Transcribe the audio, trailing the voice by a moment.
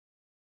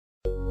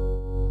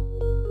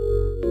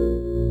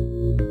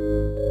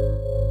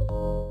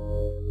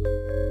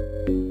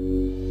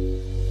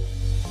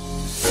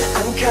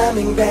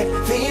coming back,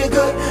 feel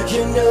good.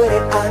 You know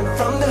that I'm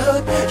from the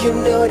hood. You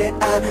know that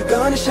I'm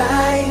gonna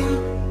shine.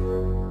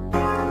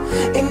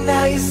 And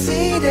now you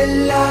see the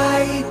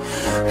light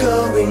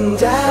going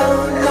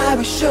down. I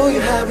will show you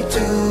how we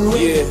do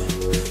it.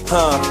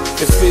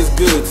 Yeah, it feels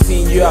good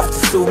seeing you after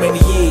so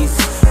many years.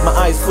 My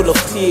eyes full of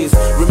tears,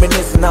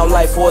 reminiscing how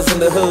life was in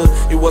the hood.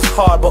 It was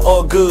hard but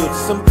all good.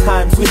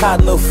 Sometimes we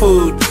had no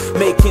food,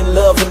 making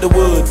love in the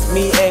woods,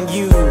 me and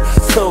you.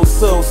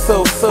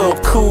 So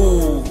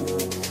cool.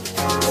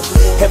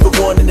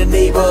 Everyone in the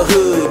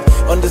neighborhood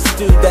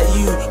understood that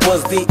you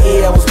was the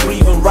air I was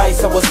breathing,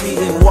 rice I was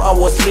eating, what I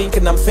was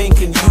drinking. I'm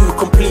thinking you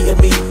completed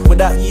me.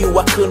 Without you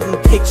I couldn't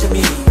picture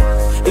me.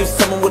 If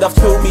someone would have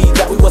told me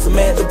that we wasn't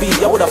meant to be,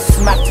 I would have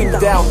smacked him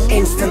down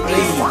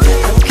instantly.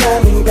 I'm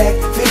coming back,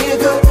 feel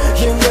good.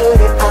 You know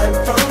that I'm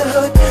from the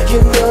hood. You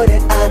know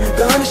that I'm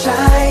gonna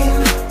shine.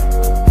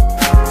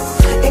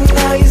 And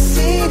now you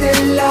see the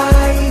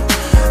light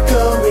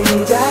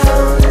going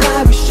down.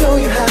 I will show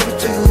you how to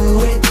do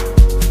it.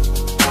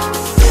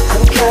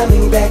 I'm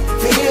coming back,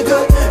 feel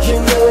good. You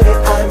know that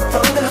I'm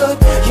from the hood.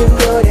 You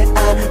know that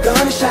I'm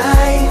gonna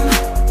shine.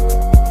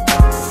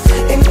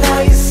 And now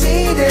you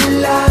see the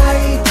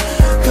light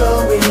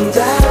going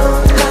down.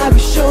 I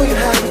will show you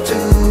how to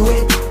do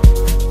it.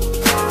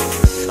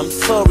 I'm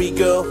sorry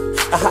girl,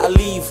 I had to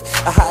leave,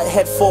 I had to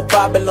head for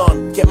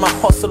Babylon. Get my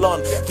hustle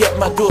on, get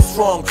my dough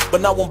strong.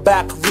 But now I'm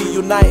back,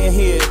 reuniting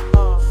here.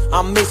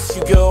 I miss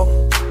you girl,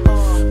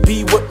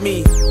 be with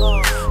me.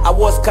 I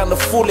was kinda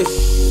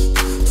foolish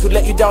to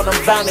let you down and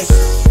vanish.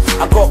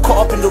 I got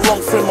caught up in the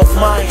wrong frame of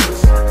mind.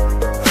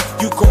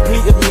 You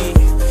completed me,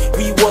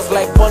 we was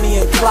like Bonnie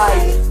and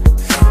Clyde.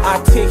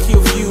 I take care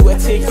of you, I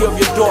take care of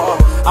your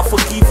daughter. I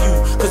forgive you,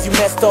 cause you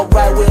messed up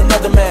right with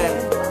another man.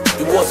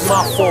 It was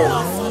my fault.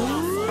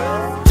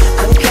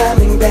 I'm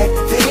coming back,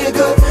 feel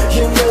good.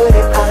 You know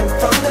that I'm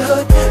from the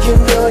hood. You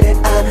know that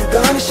I'm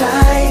gonna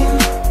shine.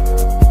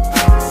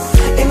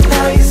 And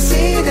now you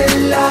see the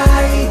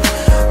light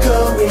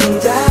going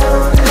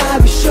down. I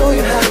will show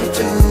you how to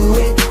do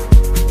it.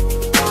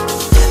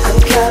 I'm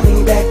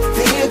coming back,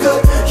 feel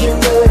good. You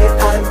know that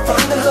I'm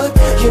from the hood.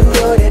 You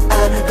know that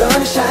I'm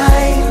gonna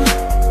shine.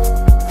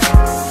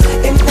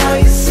 And now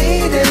you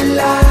see the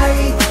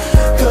light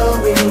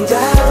going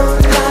down.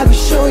 I will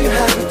show you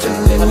how to do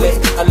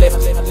it.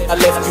 I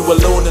left you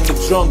alone in the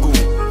jungle,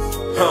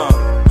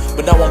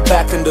 but now I'm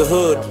back in the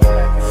hood.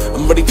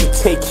 I'm ready to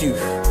take you.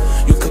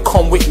 You can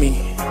come with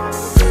me,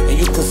 and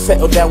you can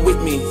settle down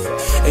with me,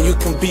 and you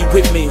can be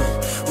with me.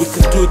 We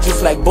can do it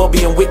just like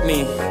Bobby and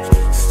Whitney.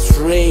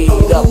 Straight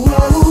up.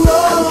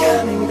 I'm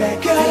coming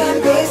back, girl, I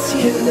miss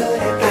you.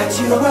 Got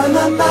you on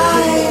my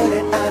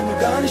mind.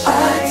 I'm gonna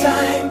shine.